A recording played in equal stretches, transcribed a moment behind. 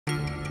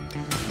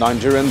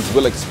Nigerians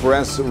will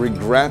express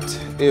regret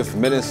if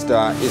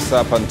Minister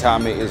Isa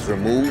Pantami is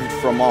removed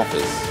from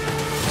office.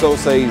 So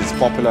says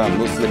popular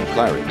Muslim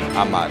cleric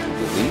Ahmad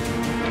Gumi.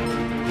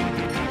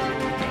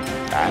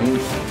 And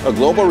a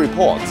global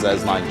report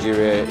says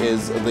Nigeria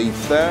is the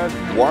third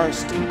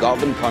worst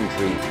governed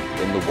country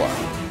in the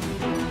world.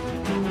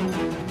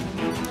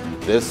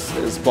 This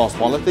is Post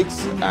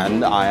Politics,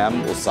 and I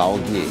am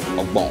Osaogie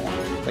Ogbon.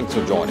 Thanks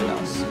for joining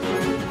us.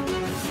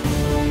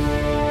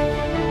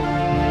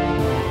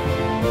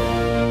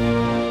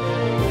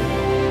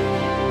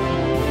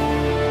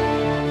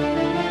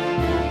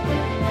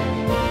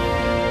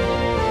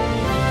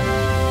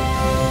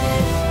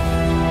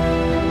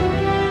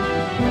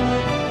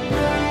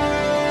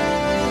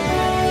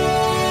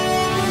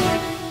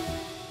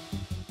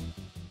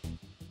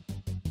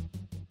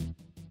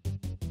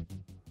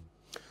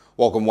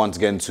 Welcome once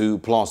again to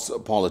Plus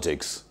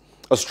Politics.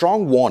 A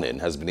strong warning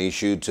has been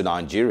issued to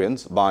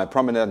Nigerians by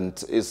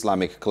prominent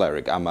Islamic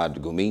cleric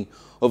Ahmad Gumi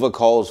over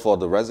calls for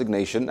the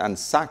resignation and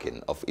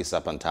sacking of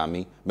Isa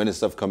Pantami,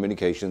 Minister of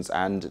Communications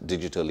and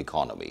Digital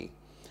Economy.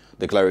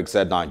 The cleric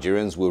said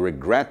Nigerians will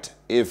regret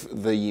if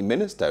the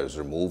minister is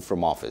removed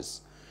from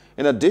office.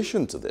 In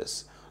addition to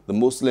this, the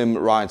Muslim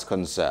rights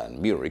concern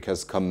MURIC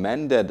has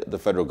commended the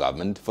federal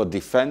government for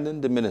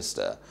defending the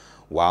minister,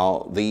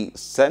 while the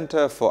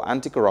Center for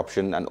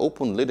Anti-Corruption and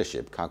Open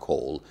Leadership,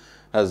 CACOL,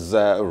 has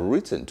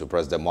written to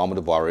President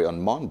Muhammadu Buhari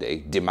on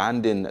Monday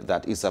demanding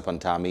that Isa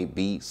Pantami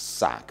be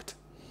sacked.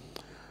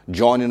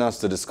 Joining us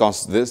to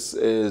discuss this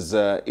is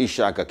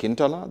Ishaq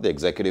Akintola, the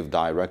Executive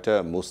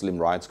Director, Muslim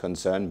Rights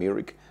Concern,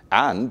 MURIC,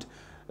 and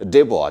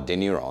Debo,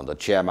 Adeniran, the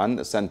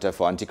Chairman, Center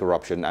for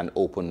Anti-Corruption and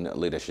Open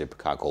Leadership,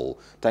 CACOL.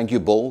 Thank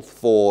you both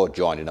for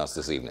joining us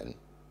this evening.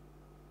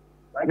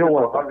 Thank you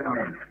for having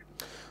me.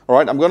 All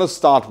right, I'm going to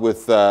start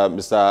with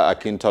Mr.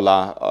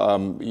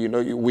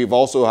 Akintola. We've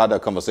also had a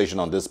conversation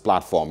on this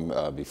platform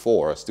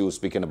before, still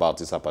speaking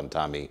about Isa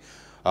Pantami.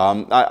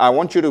 I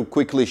want you to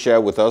quickly share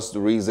with us the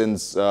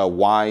reasons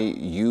why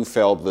you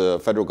felt the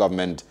federal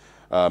government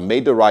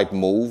made the right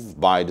move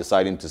by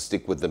deciding to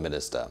stick with the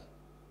minister.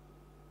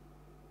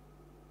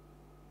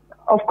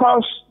 Of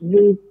course,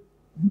 the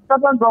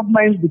federal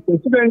government, the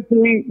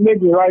presidency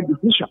made the right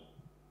decision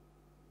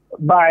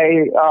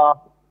by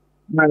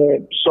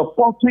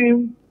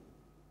supporting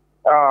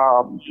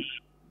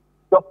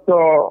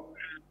Dr.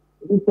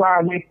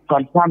 Isa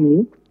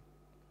Pantami,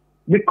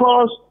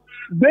 because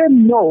they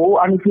know,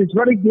 and it is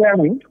very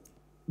glaring,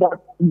 that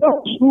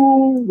those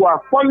who were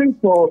calling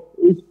for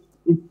his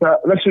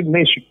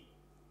resignation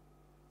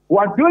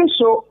were doing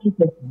so with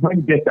a very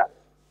better.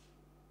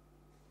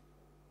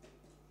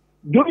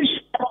 Doing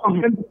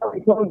so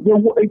because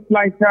it's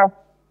like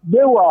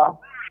they were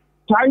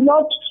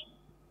pilots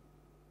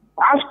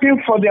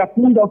asking for their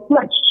pound of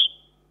flesh.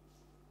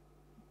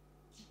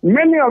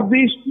 Many of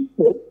these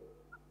people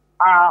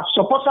are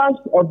supporters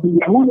of the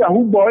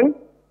Yahoo boy.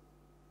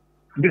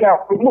 They are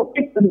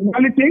promoting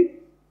criminality.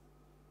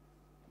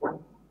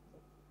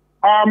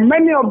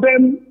 Many of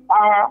them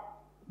are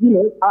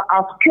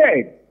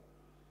scared.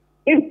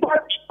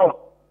 Impact of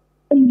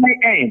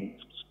end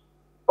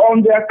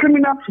on their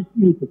criminal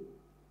activity.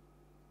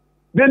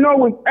 They know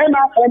with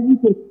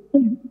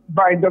NRM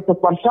by Dr.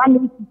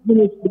 Pantami's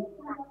ministry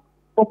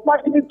for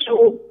fighting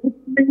to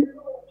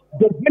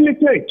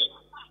debilitate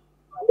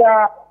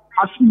their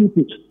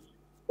activities,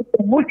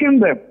 to weaken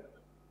them,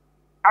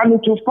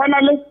 and to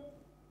finally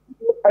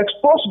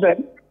expose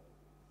them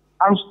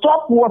and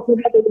stop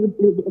whatever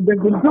they've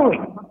been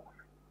doing.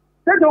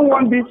 They don't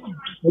want this.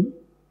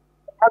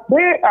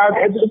 They are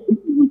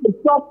to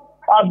stop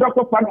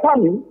Dr.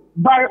 Pantami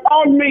by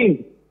all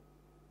means.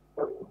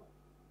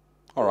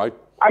 All right.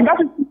 And that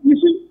is, you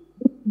see,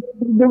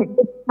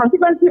 the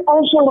presidency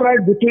also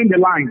read between the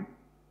lines.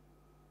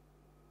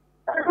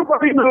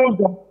 Everybody knows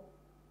that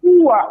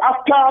who are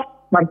after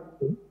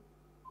Pantami,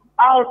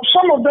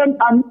 some of them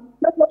are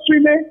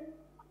necessarily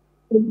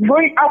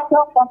going after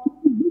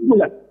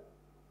Pantami.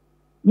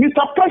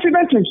 Mr.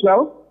 President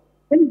himself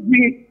is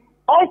the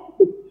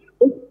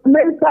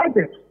main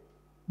target.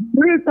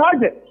 Real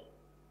target.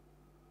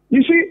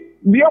 You see,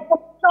 the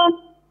opposition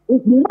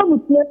is not the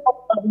play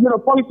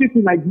of politics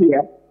in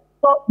Nigeria.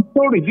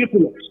 So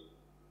ridiculous.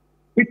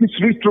 It is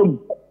retro.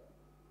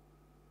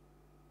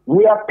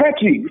 We are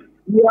petty.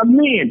 We are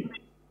mean.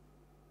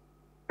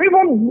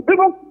 Even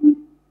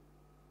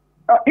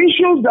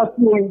issues that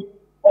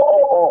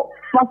will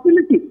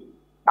facilitate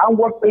and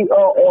what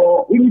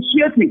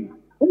initiating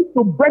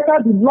to better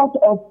the lot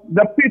of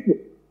the people,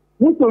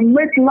 to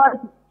make life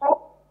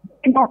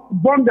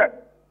abundant,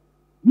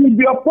 will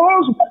be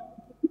opposed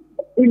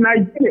in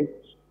Nigeria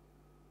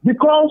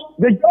because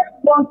they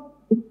just want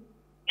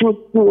to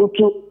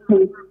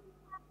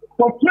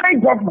portray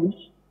governments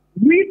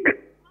weak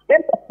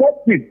and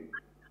effective.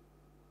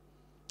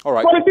 All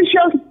right.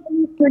 Politicians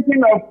are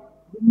thinking of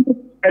the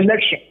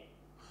election.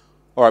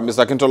 All right,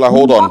 Mr. Akintola,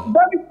 hold on.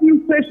 Very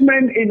few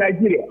statesmen in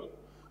Nigeria.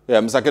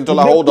 Yeah, Mr.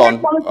 Akintola, hold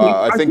on.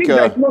 I think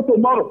there's no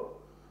tomorrow.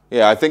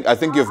 Yeah, I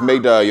think you've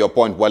made your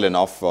point well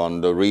enough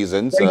on the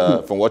reasons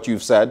from what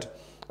you've said.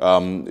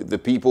 The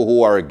people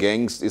who are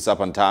against Isa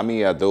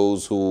Pantami are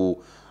those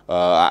who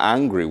are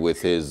angry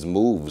with his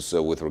moves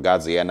with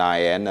regards to the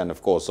NIN, and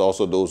of course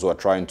also those who are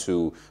trying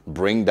to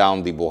bring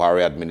down the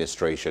Buhari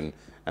administration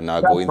and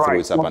are going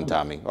through Isa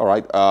Pantami. All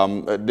right,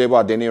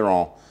 Debo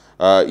Adeniran,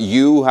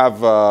 you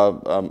have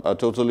a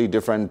totally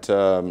different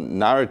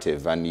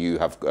narrative, and you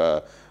have,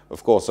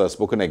 of course,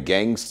 spoken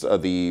against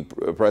the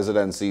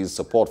presidency's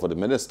support for the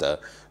minister.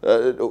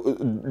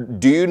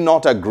 Do you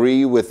not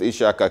agree with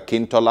Ishaq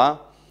Akintola,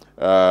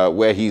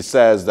 where he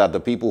says that the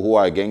people who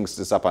are against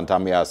Isa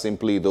Pantami are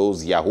simply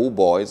those Yahoo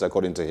boys,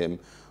 according to him,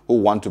 who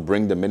want to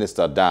bring the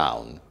minister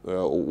down?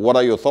 What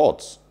are your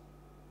thoughts?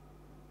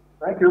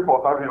 Thank you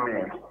for having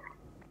me.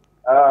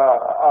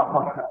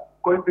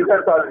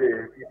 Coincidentally,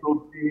 it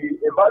would be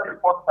about the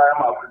first time I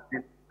will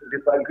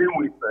disagree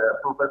with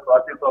Professor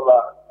Akintola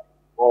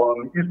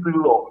on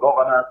issue of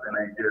governance in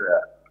Nigeria.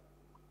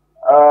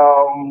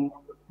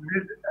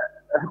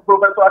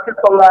 Professor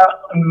Akintola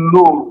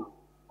knows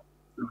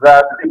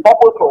that the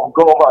purpose of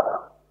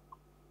governance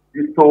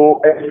is to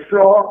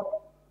ensure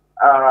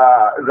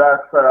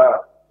that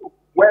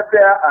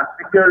welfare and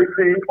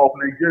security of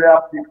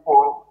Nigerian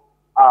people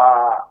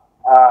are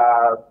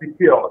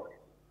secured.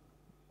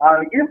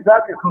 And if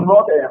that is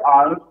not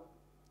enhanced,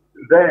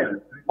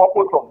 then the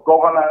purpose of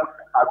governance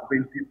has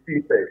been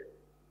defeated.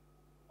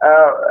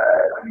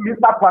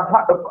 Mr.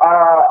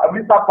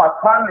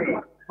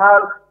 Pantami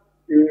has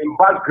a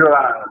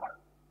background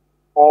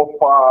of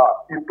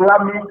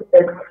Islamic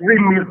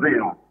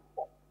extremism,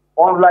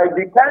 unlike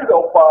the kind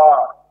of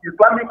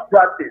Islamic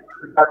practice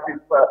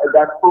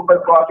that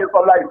Professor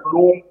Akintola is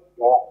known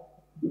for.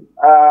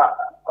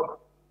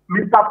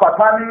 Mr.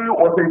 Pantami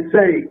was a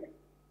sheikh,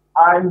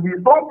 and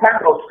his own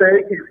kind of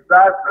sheikh is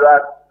that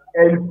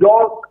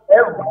endorse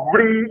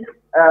every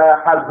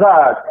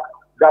hazard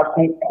that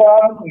could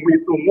come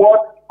with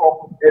what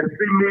of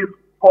extremists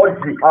call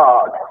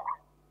jihad.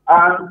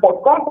 And for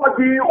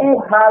somebody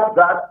who has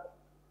that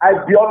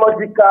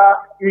ideological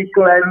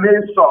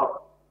inclination,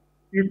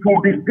 it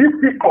will be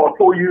difficult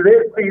to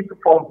erase it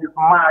from his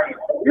mind,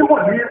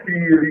 even if he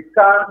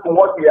recants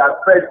what he has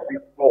said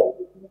before.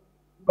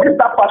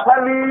 Mr.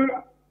 Pantami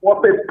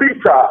was a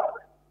preacher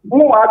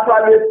who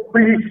actually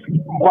preached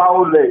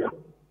violence.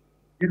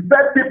 He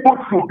said people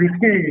should be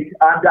killed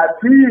and that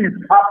he is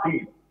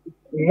happy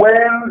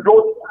when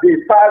those they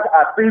serve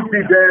as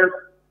infidels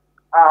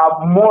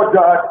are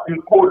murdered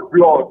in cold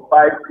blood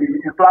by the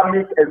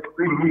Islamic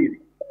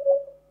extremists.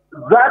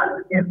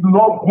 That is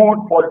not good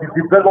for the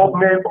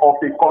development of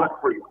the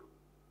country.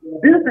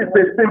 This is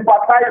a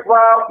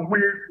sympathizer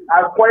with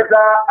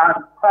Al-Qaeda and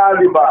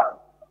Taliban.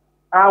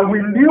 And we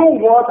knew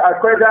what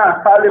Al-Qaeda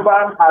and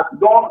Taliban has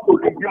done to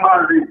the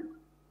human race.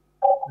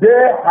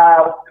 They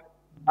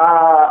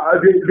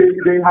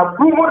have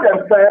proven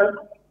themselves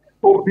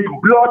to be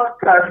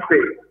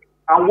bloodthirsty.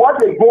 And what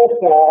they go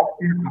for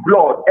is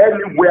blood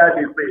anywhere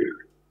they say.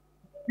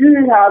 He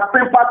has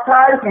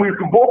sympathized with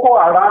Boko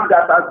Haram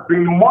that has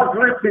been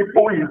murdering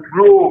people in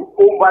droves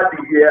over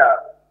the years.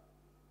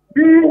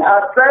 He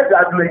has said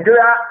that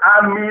Nigerian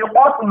army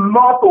ought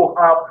not to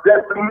have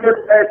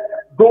decimated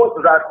those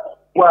that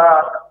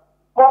were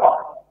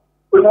caught,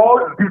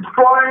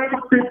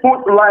 destroying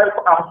people's lives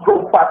and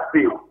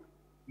property,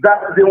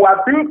 that they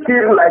were being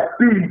killed like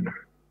pigs.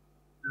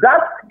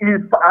 That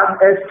is an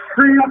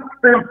extreme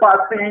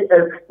sympathy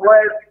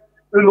expressed,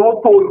 to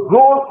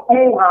those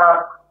who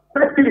have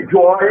taken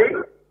joy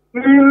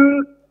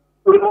in,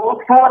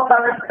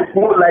 slaughtering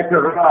people like a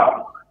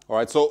ram. All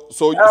right, so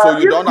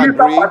you don't agree?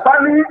 Mr.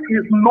 Pantami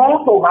is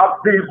known to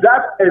have been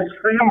that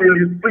extreme in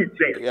his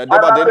preaching. Yeah,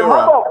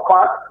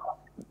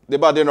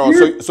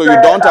 so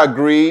you don't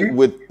agree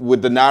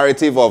with the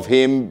narrative of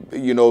him,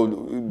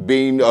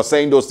 being or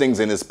saying those things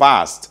in his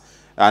past,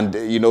 and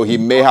he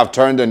may have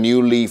turned a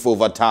new leaf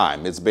over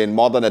time. It's been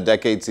more than a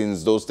decade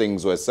since those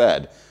things were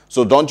said.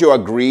 So don't you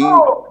agree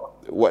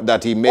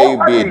that he may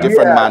be a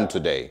different man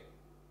today?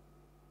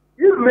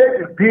 He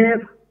made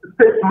these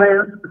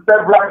statements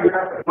several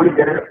years ago.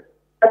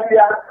 And he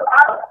has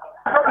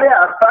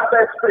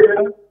started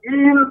saying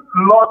in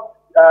not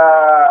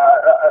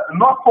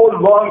so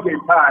long a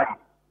time.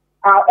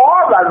 And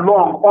all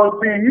along,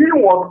 until he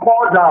was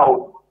called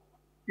out,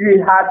 he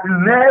had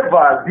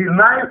never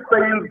denied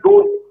saying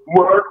those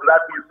words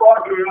that we saw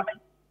him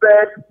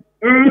said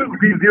in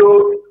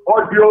videos,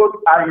 audios,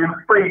 and in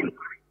print.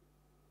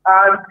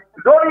 And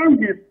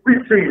during his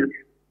speeches,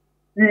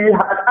 he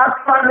had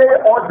actually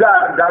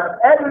ordered that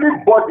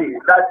anybody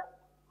that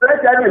said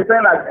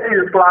anything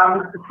against Islam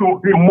should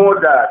be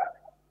murdered.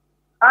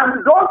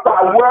 And those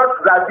are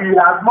words that he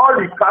has not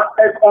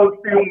retracted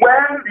until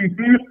when the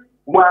heat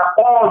were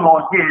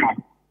on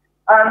him.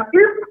 And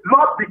if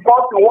not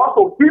because he wants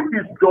to keep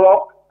his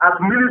job as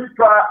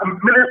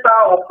Minister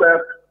of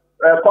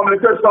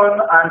Communication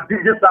and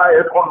Digital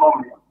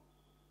Economy,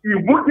 he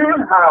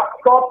wouldn't have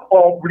thought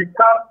of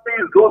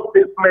recounting those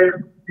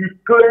statements, the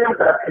claims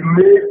that he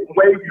made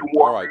when he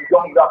was a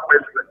younger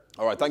person.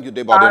 All right, thank you,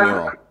 Debo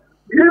Adeniran.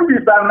 If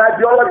it's an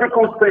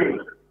ideological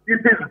thing, it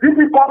is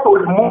difficult to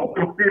remove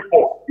in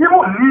people.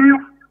 Even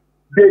if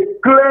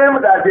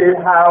they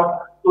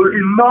have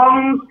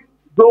renounce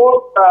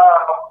those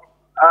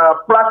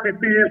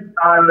practices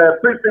and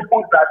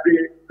principles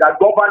that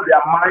govern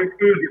their mind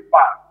in the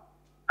past.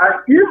 And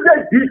if they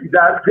did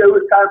that, they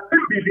can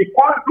still be the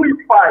country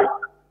fight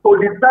to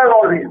the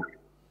terrorists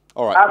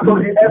and to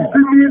the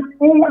extremists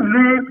who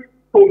need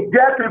to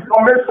get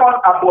information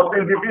about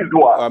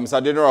individuals.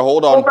 Mr. Adeniran,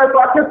 hold on. Professor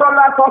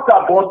Akintola talked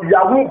about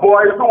Yahoo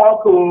boys who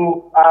want to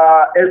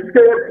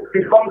escape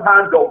the wrong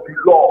hand of the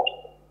law.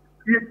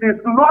 It is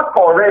not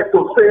correct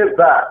to say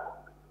that.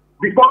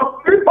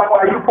 Because if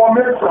our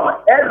information,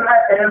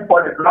 NIN,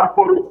 for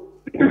example,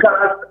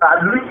 can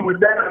link with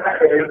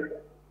NIN,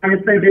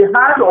 it's in the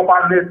hand of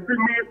an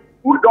extremist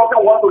who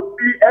doesn't want to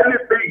see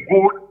anything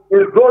good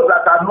in those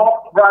that are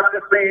not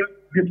practicing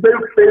the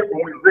same faith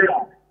with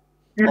them.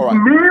 It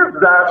means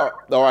that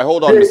all right,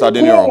 hold on, Mr.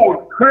 Adeniran. They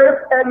could create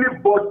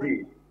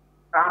anybody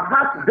and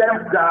hunt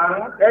them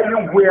down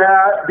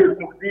anywhere they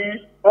could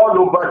be all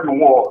over the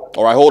world.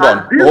 All right, hold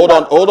on,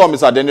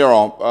 Mr.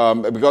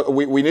 Adeniran, because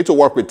we need to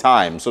work with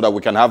time so that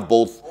we can have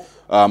both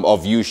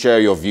of you share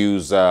your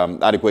views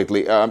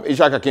adequately.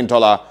 Ishaq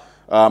Akintola,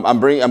 I'm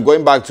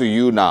going back to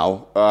you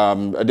now.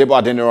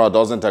 Debo Adeniran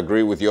doesn't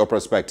agree with your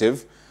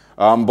perspective.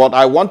 But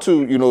I want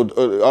to,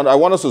 I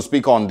want us to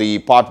speak on the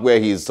part where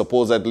he's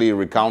supposedly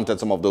recounted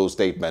some of those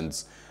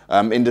statements.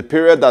 In the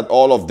period that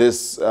all of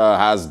this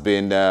has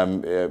been,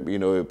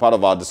 part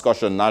of our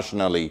discussion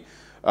nationally,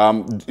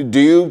 do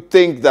you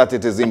think that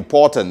it is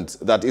important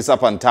that Isa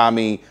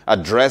Pantami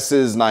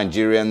addresses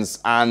Nigerians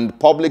and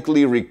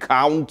publicly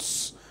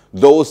recounts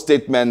those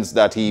statements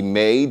that he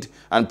made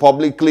and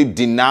publicly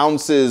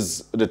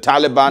denounces the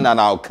Taliban and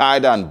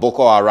Al-Qaeda and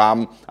Boko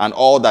Haram and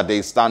all that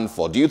they stand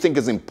for? Do you think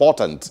it's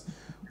important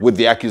with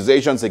the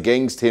accusations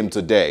against him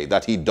today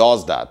that he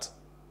does that?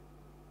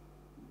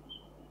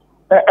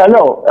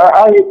 Hello,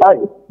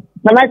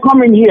 can I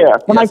come in here?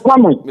 Can I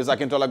come in? Ms.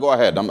 Akintola, go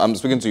ahead. I'm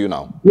speaking to you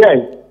now.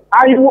 Yes.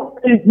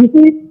 You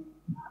see,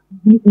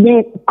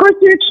 the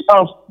critics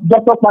of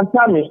Dr.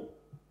 Pantami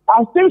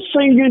are still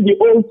singing the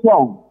old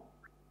song.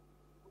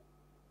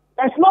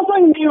 There's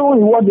nothing new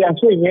in what they are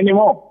saying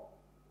anymore.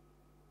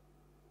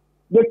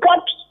 They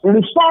kept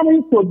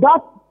referring to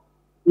that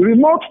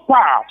remote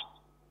past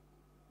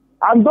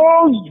and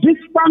those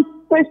distant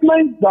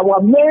statements that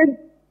were made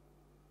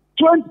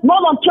more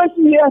than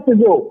 20 years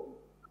ago.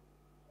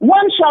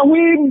 When shall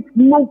we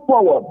move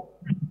forward?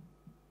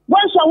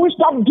 When shall we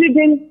stop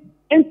digging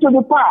into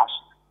the past?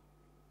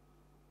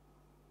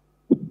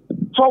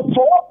 So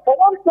for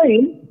one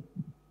thing,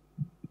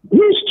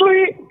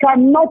 history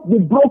cannot be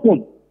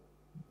broken.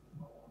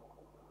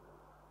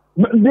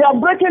 They are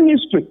breaking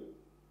history,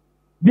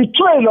 the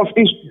trail of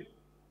history.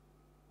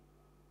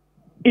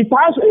 It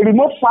has a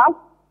remote past,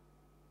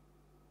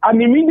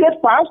 an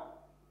immediate past,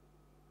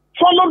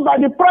 followed by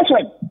the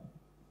present.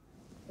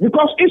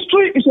 Because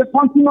history is a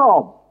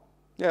continuum.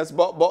 Yes,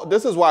 but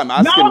this is why I'm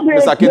asking,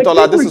 Mr.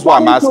 Akintola, this is why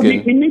I'm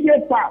asking.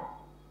 Immediate past.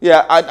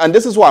 Yeah, and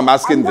this is why I'm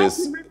asking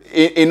this.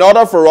 In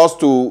order for us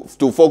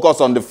to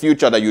focus on the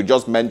future that you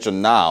just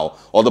mentioned now,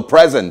 or the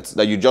present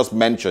that you just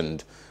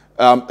mentioned,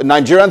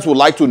 Nigerians would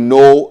like to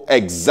know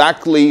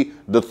exactly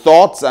the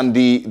thoughts and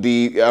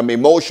the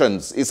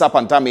emotions Isa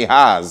Pantami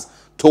has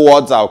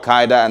towards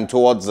Al-Qaeda and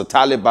towards the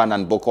Taliban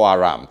and Boko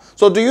Haram.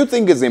 So do you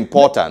think it's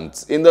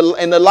important, in the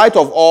light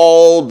of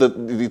all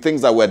the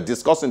things that we're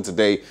discussing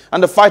today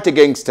and the fight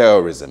against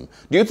terrorism,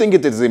 do you think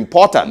it is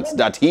important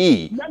that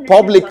he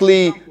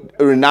publicly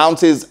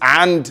renounces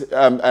and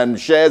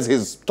shares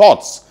his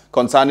thoughts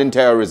concerning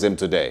terrorism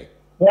today?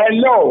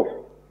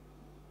 Hello.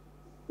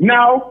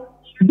 Now,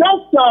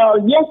 just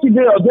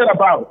yesterday or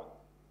thereabouts,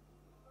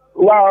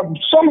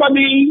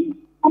 somebody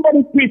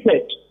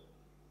tweeted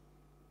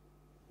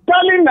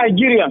telling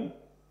Nigerians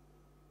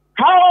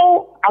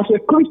how, as a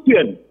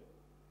Christian,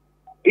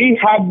 he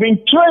had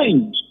been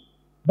trained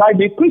by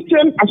the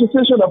Christian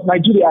Association of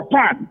Nigeria,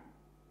 CAN,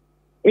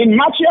 in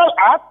martial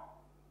arts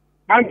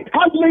and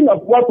handling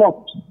of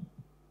weapons,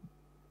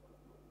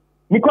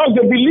 because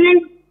they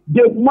believe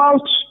they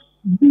must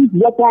use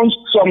weapons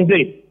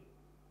someday.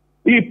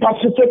 He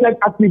participated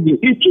actively.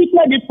 He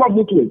tweeted it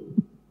publicly.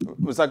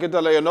 Mr.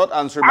 Akintola, you're not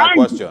answering my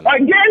question.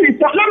 Again, let me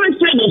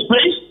say this,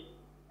 please.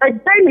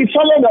 Again, he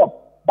followed up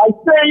by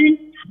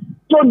saying,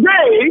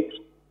 today,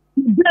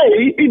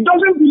 he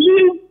doesn't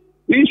believe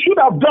he should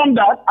have done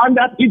that, and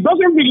that he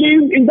doesn't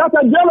believe in that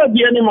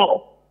ideology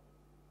anymore.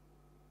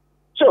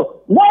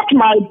 So, what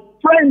my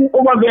friend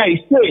over there is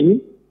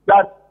saying,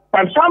 that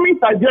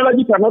Pantami's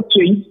ideology cannot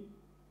change,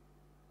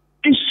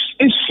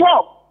 is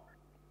false.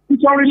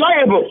 It's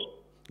unreliable.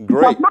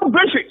 Great. It has no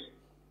basis.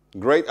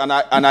 Great,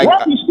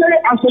 what you say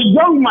as a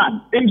young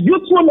man is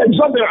youthful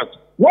exuberance.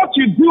 What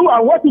you do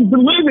and what you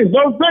believe in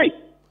those days.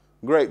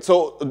 Great.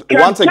 So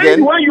once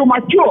again, when you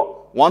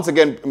mature. Once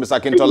again, Mr.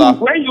 Akintola.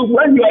 When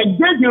you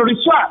engage in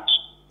research.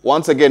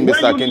 Once again,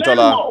 Mr.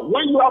 Akintola.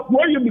 When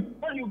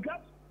you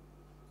get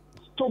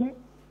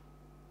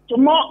to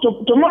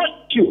more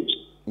acute.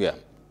 Yeah.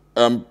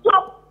 So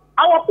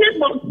our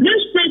people,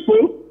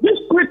 these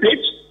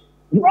critics,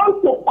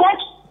 want to cut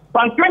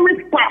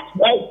Pantami's past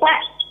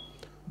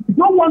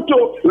don't want to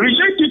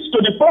relate it to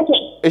the person.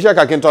 Ishaq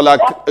Akintola,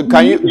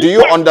 do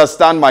you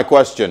understand my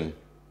question?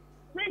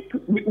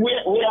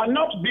 We are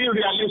not being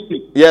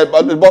realistic. Yeah,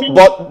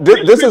 but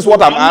this is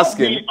what I'm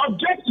asking.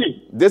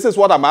 This is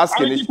what I'm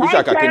asking,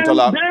 Ishaq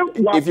Akintola.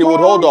 If you would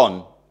hold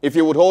on. If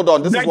you would hold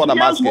on, this is what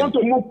I'm asking. Want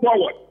to move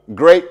forward.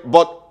 Great,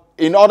 but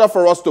in order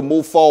for us to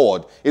move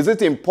forward, is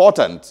it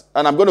important,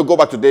 and I'm going to go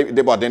back to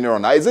Debo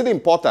Adeniran now, is it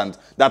important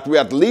that we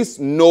at least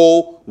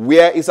know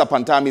where Isa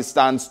Pantami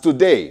stands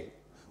today?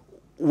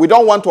 We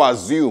don't want to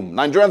assume,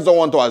 Nigerians don't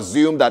want to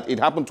assume that it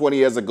happened 20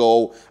 years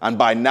ago and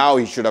by now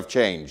he should have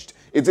changed.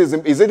 Is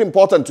it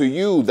important to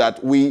you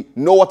that we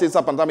know what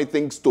Isa Pantami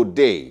thinks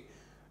today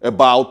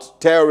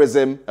about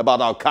terrorism,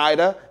 about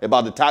Al-Qaeda,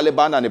 about the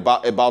Taliban, and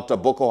about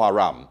Boko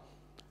Haram?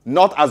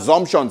 Not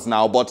assumptions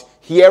now, but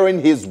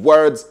hearing his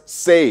words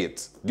say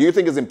it. Do you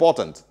think it's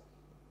important?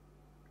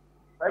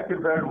 Thank you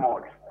very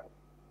much.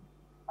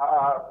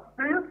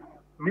 Since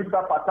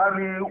Mr.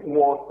 Pantami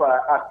was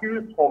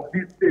accused of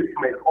this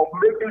statement, of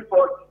making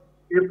such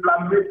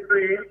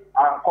inflammatory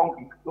and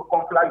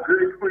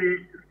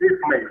conflagratory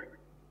statements,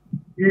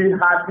 he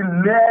has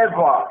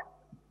never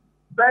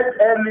said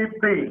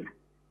anything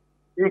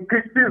in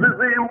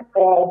criticism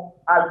of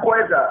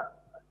Al-Qaeda,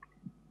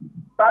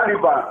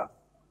 Taliban,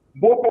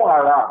 Boko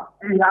Haram.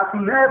 He has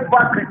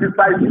never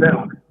criticized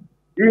them.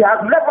 He has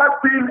never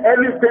seen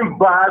anything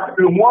bad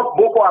in what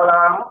Boko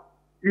Haram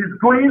is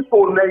doing to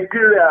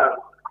Nigerians.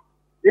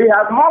 He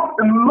has not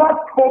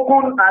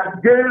spoken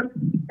against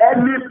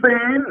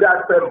anything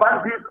that the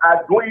bandits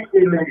are doing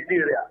in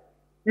Nigeria.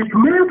 It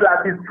means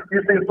that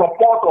it's in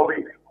support of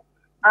it.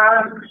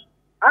 And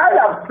I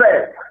have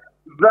said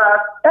that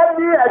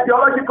any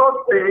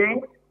ideological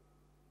thing,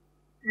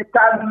 it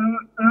can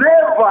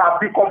never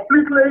be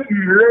completely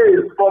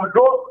erased from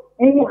those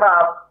who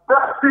have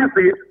practiced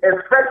it,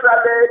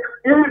 especially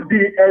in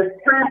the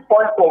extreme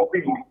point of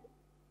view.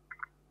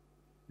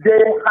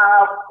 They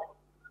have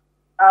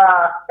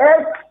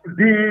etched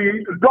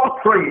the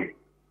doctrine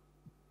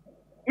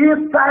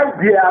inside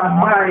their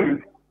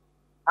mind,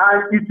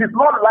 and it is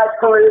not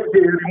likely they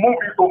remove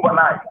it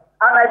overnight.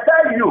 And I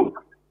tell you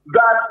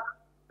that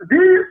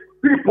these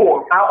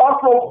people are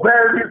also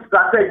very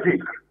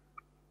strategic.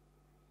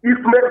 It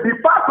may be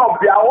part of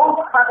their own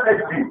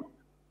strategy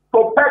to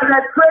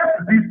penetrate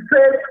the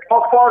state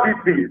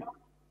authorities,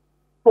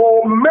 to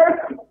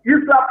make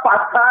Isa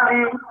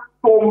Pantami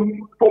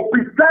to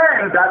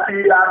pretend that he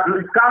has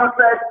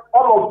recounted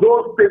all of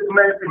those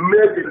statements he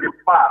made in the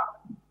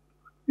past.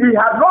 He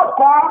has not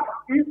come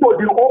into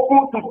the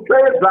open to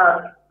say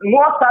that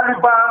what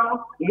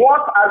Taliban,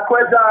 what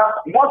Al-Qaeda,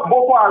 what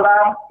Boko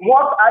Haram,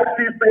 what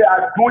ICC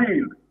are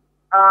doing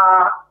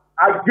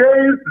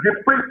against the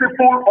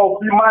principle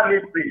of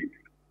humanity.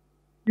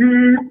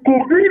 It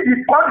could be the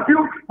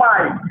conduit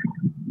fight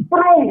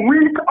through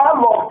which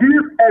all of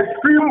these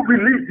extreme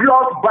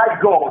religious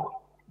bygones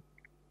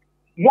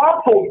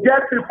want to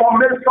get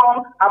information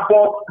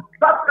about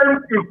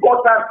certain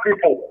important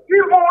people.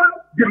 Even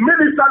the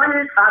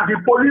military and the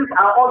police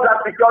and other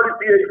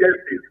security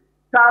agencies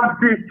can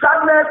be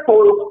channeled to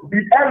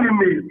the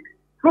enemies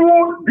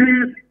through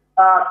this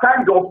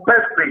kind of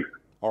person.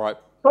 All right.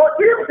 So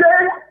if they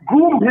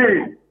groom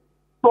him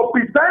to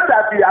pretend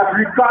that he has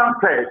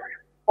recanted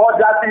or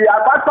that he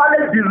has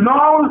actually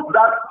denounced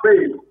that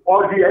faith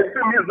or the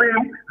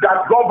extremism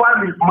that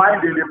governed his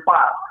mind in the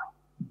past,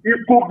 it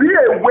could be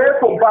a way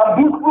to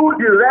bamboozle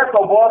the rest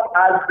of us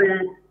as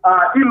the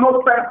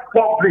innocent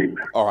public.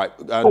 All right.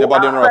 Debo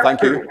Adeniran,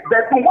 thank you.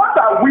 But what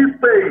are we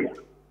saying?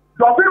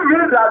 Does it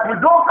mean that we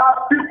don't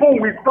have people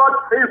with such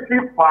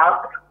hasty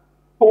past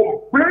to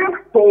bring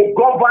to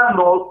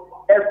governors,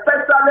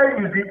 especially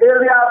in the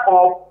area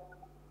of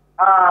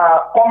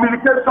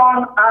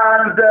communication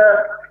and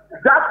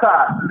data,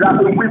 that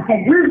with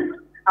which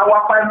our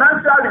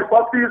financial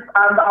resources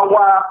and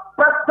our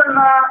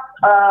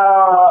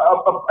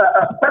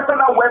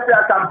personal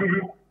welfare can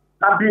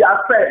be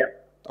assessed.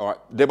 All right,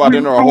 Debo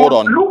Adeniran, hold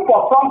on. Look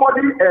for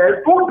somebody else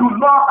who do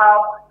not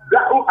have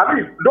that.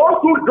 Those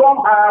who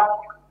don't have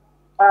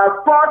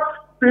such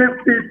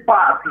safety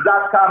paths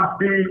that can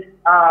be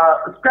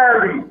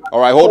scary.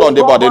 All right, hold on,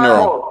 Debo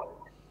Adeniran.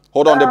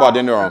 Hold on, Debo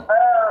Adeniran.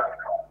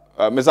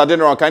 Ms.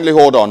 Adeniran, kindly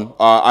hold on.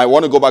 I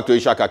want to go back to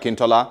Ishaq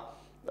Akintola.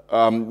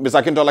 Ms.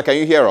 Akintola, can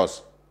you hear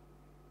us?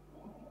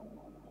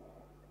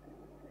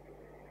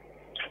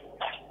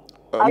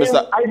 I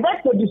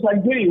beg to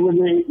disagree with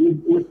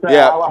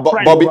our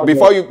friend. But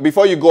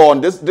before you go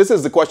on, this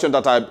is the question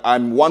that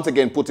I'm once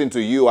again putting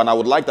to you, and I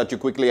would like that you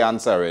quickly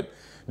answer it.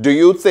 Do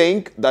you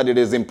think that it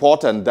is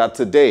important that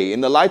today,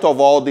 in the light of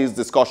all these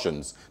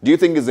discussions, do you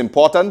think it's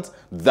important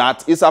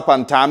that Isa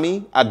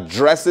Pantami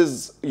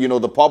addresses,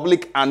 the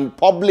public and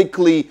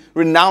publicly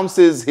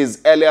renounces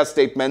his earlier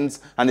statements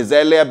and his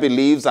earlier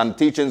beliefs and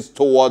teachings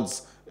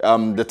towards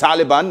the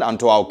Taliban and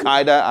to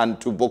Al-Qaeda and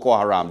to Boko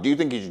Haram? Do you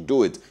think he should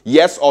do it?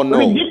 Yes or no?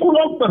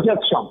 Ridiculous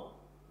projection.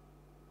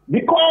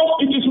 Because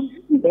it is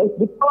ridiculous,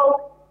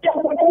 because he has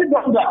already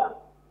done that.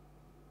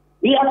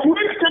 He has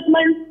made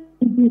statements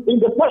in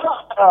the past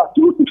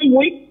 2-3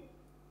 weeks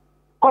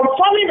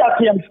confirming that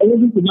he has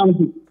already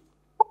pronounced it.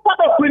 What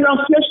kind of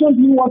pronunciation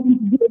do you want me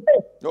to do today?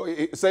 No,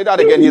 say that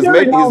again. He's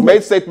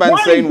made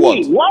statements saying what?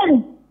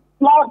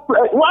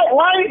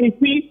 Why is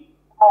he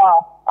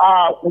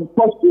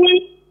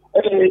pursuing a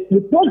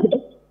project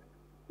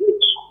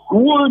which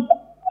would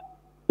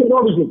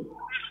terrorism?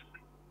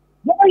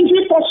 Why is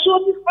he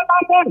pursuing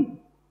another?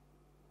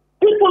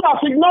 People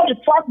have ignored the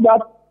fact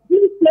that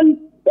this same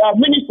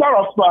Minister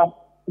of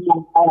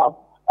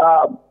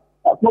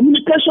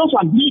Communications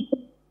and Digital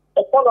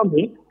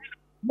Economy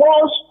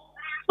was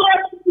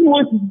threatening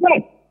with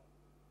death.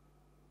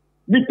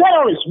 The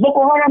terrorist,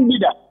 Boko Haram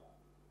leader,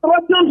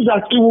 threatened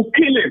that he will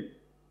kill him.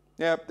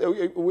 Yeah,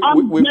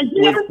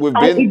 we've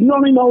been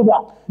ignoring all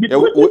that. The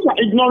British are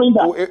ignoring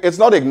that. It's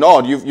not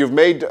ignored. You've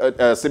made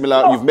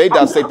similar. You've made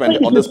that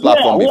statement on this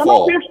platform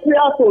before. We are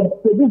not to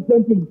this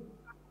gentleman.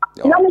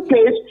 In any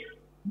case,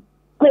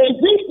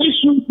 this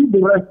issue should be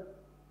raised.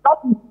 That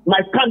is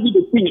my candid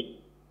opinion.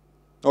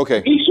 Okay.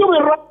 It should be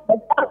raised.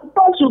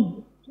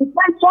 To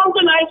find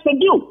something else to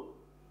do.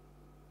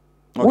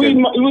 Okay.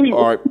 We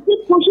all right.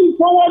 keep pushing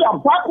forward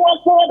and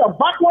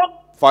backward.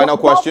 Final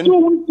question. 2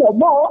 weeks or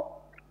more,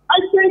 I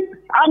think,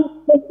 and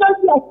the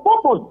sense of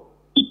purpose.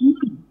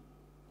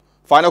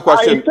 Final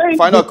question.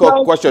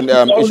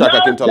 Ishaq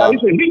Akintola.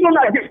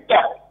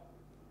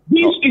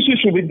 This issue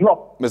should be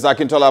dropped. Mr.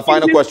 Akintola,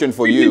 final question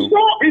for you.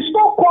 It's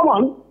so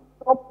common,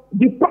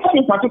 the press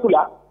in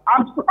particular,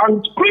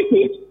 and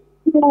critics,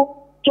 to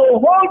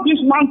hold this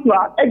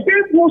mantra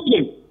against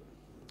Muslims.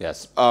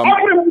 Yes.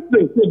 Every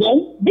Muslim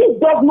today, this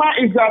dogma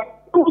is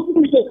that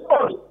Muslim is a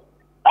terrorist.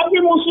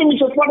 Every Muslim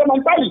is a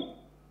fundamentalist.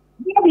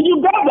 Where did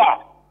you get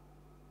that?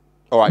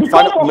 All right,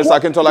 Mr.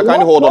 Akintola,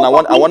 kindly hold on. I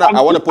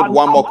want to put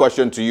one more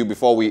question to you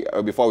before we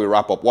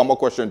wrap up. One more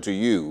question to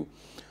you.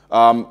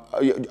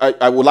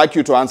 I would like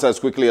you to answer as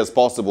quickly as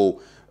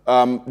possible.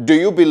 Do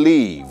you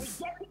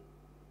believe,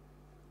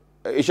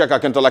 Ishaq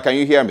Akintola, can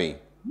you hear me?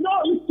 No,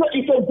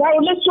 it's a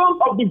violation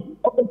of the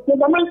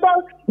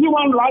fundamental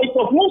human rights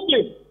of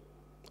Muslims.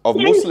 Of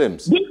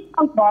Muslims? This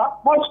answer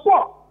must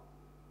stop.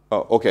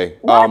 Oh, okay.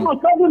 Why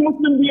must every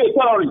Muslim be a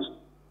terrorist?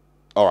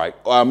 All right.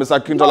 Mr.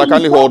 Akintola,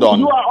 kindly hold on.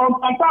 You are on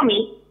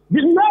Pantami.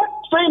 The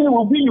next thing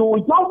will be you will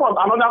jump on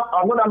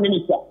another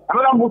minister,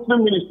 another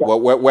Muslim minister. Well,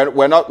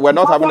 we're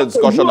not having a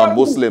discussion on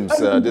Muslims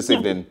this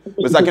evening.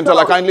 Mr.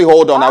 Akintola, kindly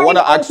hold on. I want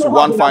to ask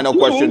one final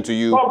question to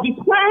you. Of the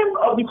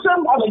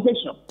same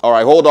allegation. All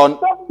right, hold on.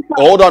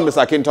 Hold on,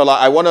 Mr. Akintola.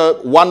 I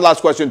want one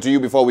last question to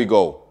you before we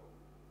go.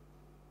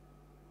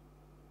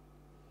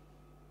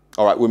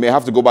 All right, we may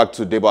have to go back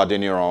to Debo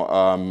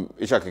Adeniran.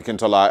 Ishaq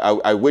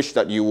Akintola, I wish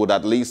that you would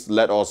at least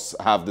let us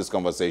have this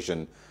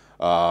conversation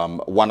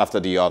one after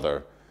the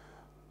other.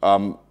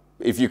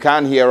 If you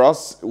can hear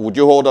us, would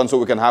you hold on so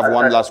we can have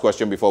one last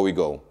question before we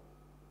go?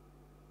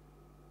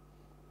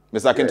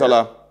 Mr.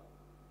 Akintola?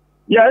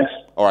 Yes.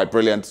 All right,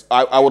 brilliant.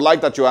 I would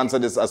like that you answer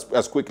this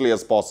as quickly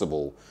as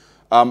possible.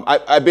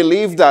 I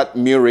believe that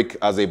MURIC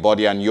as a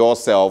body and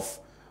yourself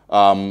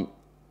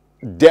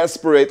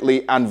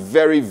desperately and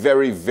very,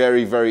 very,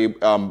 very, very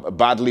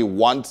badly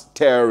want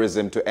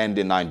terrorism to end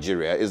in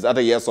Nigeria. Is that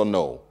a yes or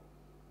no?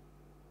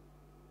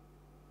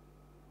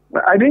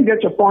 I didn't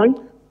get your point.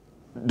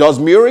 Does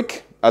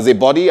MURIC as a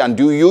body and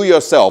do you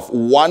yourself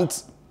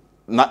want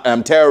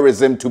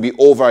terrorism to be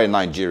over in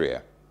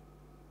Nigeria?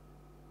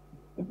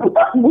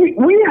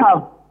 We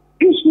have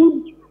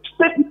issued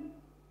statements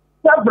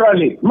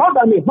severally, more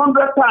than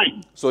 100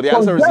 times. So the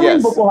answer is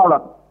yes.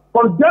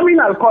 Condemning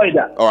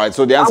Al-Qaeda. All right,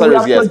 so the answer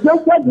is yes.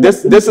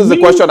 This is the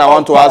question I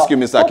want to ask you,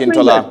 Mr.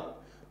 Akintola.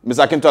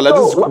 Mr.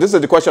 Akintola, this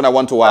is the question I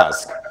want to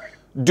ask.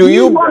 Do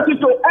you want it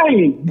to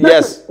end?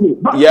 Yes,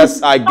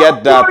 yes, I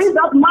get that.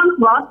 That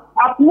mantra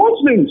at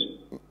Muslims.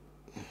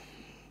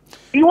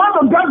 You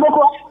want to get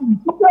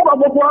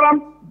Boko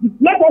Haram?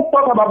 Let us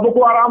talk about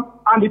Boko Haram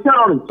and the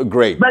terrorists.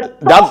 Great.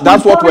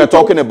 That's what we're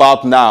talking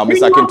about now,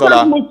 Mr.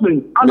 Akintola.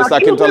 Mr.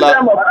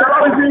 Akintola.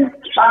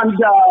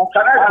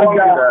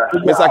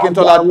 Mr.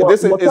 Akintola,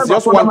 this is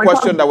just one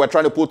question that we're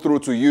trying to put through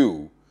to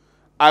you.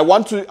 I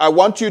want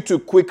you to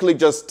quickly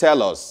just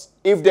tell us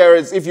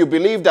if you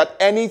believe that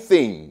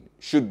anything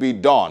should be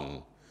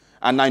done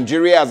and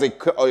Nigeria as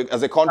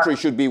a country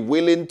should be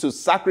willing to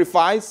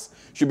sacrifice,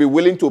 should be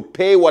willing to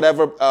pay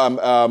whatever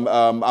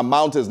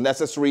amount is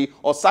necessary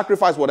or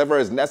sacrifice whatever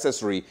is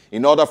necessary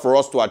in order for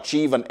us to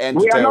achieve an end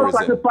to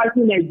terrorism. We are not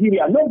sacrificing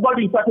Nigeria.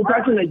 Nobody is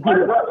sacrificing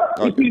Nigeria.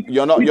 Okay.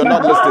 You're not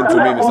listening to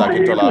me, Mr.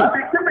 Akintola.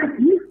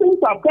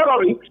 Are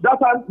terrorists that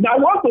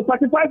want to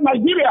sacrifice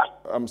Nigeria.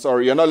 I'm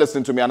sorry, you're not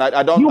listening to me, and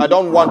I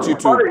don't want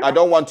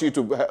you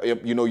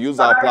to use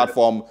our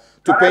platform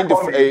to paint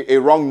a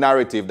wrong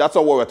narrative. That's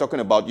not what we're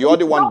talking about. You're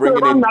the one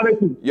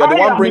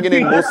bringing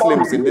in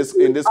Muslims in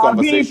this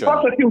conversation.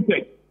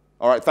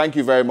 All right, thank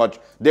you very much.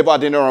 Debo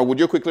Adeniran, would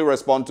you quickly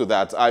respond to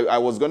that? I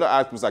was going to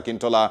ask Mr.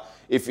 Akintola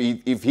if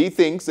he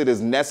thinks it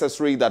is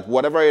necessary that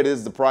whatever it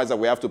is, the price that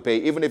we have to pay,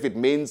 even if it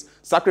means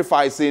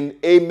sacrificing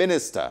a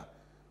minister,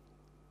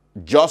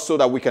 just so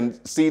that we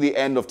can see the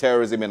end of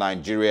terrorism in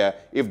Nigeria,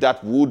 if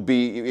that would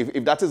be,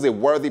 if that is a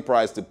worthy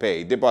price to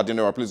pay? Debo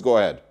Adeniran, please go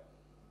ahead.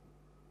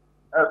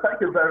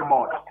 Thank you very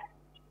much.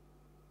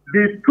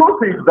 The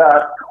truth is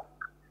that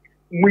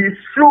we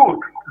should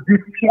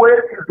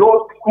dissuade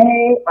those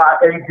who are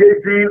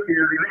engaging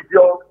in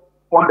religious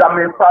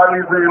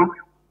fundamentalism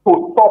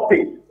to stop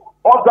it.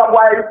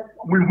 Otherwise,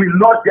 we will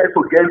not get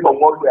to gain from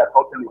what we are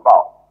talking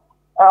about.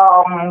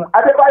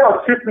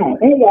 Adebayo Shitu,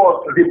 who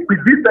was the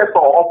predecessor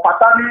of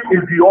Pantami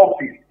in the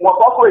office, was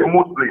also a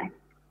Muslim.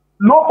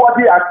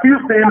 Nobody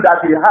accused him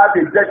that he had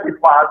a dirty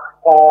past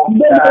or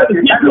did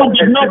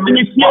not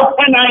initiate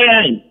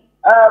NIN.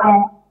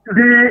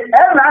 The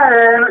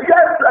NIN,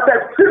 yes, the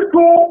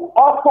Shitu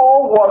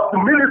also was the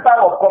Minister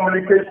of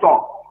Communication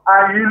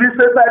and he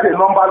initiated a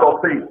number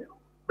of things.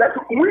 But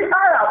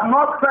I have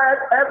not said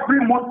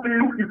every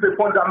Muslim is a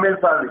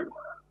fundamentalist.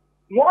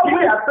 What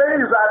we are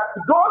saying is that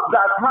those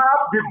that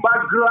have the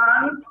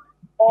background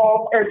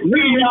of a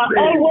we are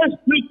always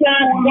treated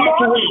that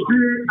way.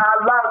 Be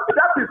allowed.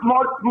 That is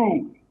not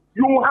true.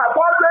 You have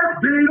always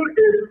been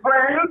a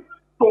friend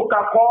to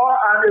CACOL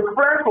and a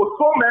friend to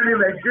so many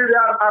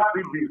Nigerian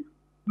activists.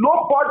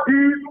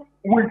 Nobody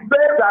will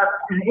say that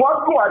what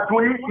you are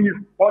doing is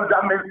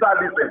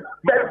fundamentalism.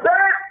 But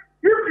then,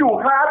 if you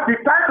have the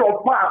kind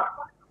of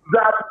path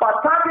that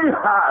Pantami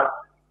has,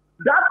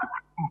 that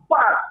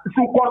path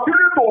should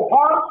continue to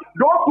haunt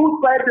those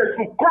who say they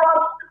should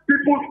cross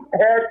people's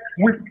heads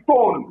with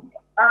stones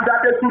and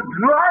that they should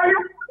drive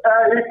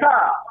a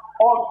car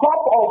on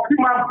top of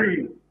human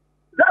beings.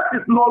 That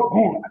is not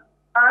good.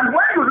 And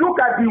when you look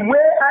at the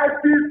way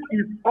ISIS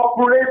is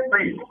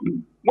operating,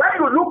 when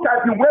you look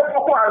at the way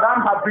Boko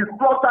Haram have been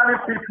slaughtering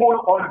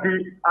people on the,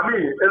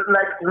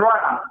 like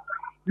run,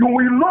 you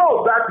will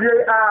know that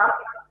they are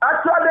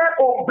actually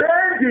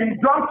obeying the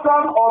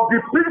injunction of the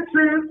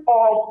preaching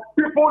of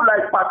people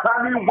like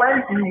Pantami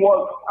when he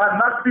was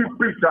an active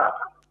preacher.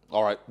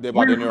 All right, we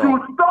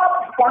should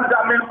stop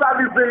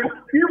fundamentalism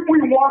if we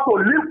want to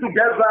live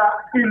together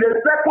in a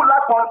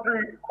secular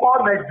country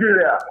called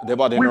Nigeria.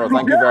 Debo Adeniran,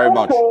 thank you very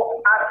much. We should be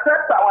able to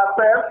accept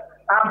ourselves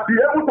and be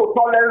able to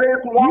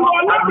tolerate one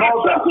another. You are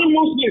not accepting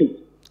Muslims.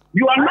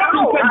 You are not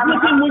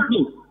accepting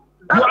Muslims.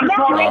 You are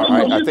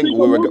not I think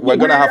we're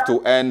going to have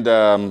to end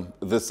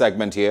this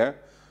segment here.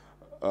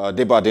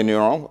 Debo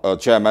Adeniran,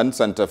 Chairman,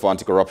 Center for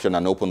Anti-Corruption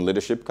and Open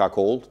Leadership,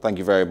 CACOL. Thank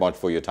you very much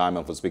for your time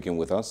and for speaking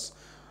with us.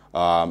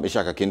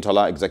 Ishaq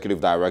Akintola,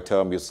 Executive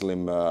Director,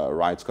 Muslim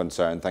Rights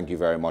Concern. Thank you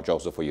very much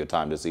also for your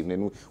time this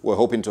evening. We're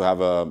hoping to have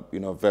a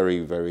very,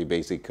 very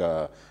basic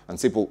and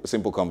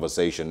simple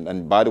conversation.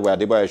 And by the way,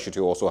 Adebayo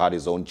Shitu also had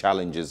his own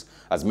challenges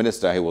as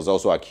minister. He was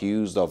also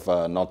accused of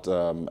not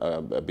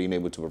being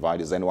able to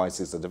provide his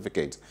NYC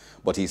certificate,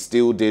 but he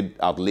still did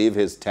outlive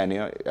his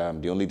tenure.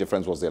 The only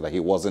difference was that he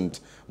wasn't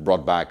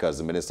brought back as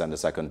a minister in the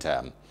second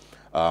term.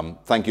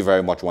 Thank you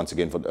very much once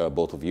again for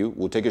both of you.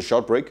 We'll take a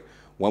short break.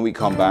 When we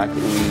come back,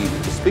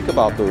 we speak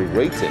about the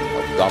rating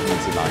of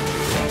governments in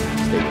Nigeria.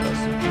 Stay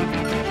with us.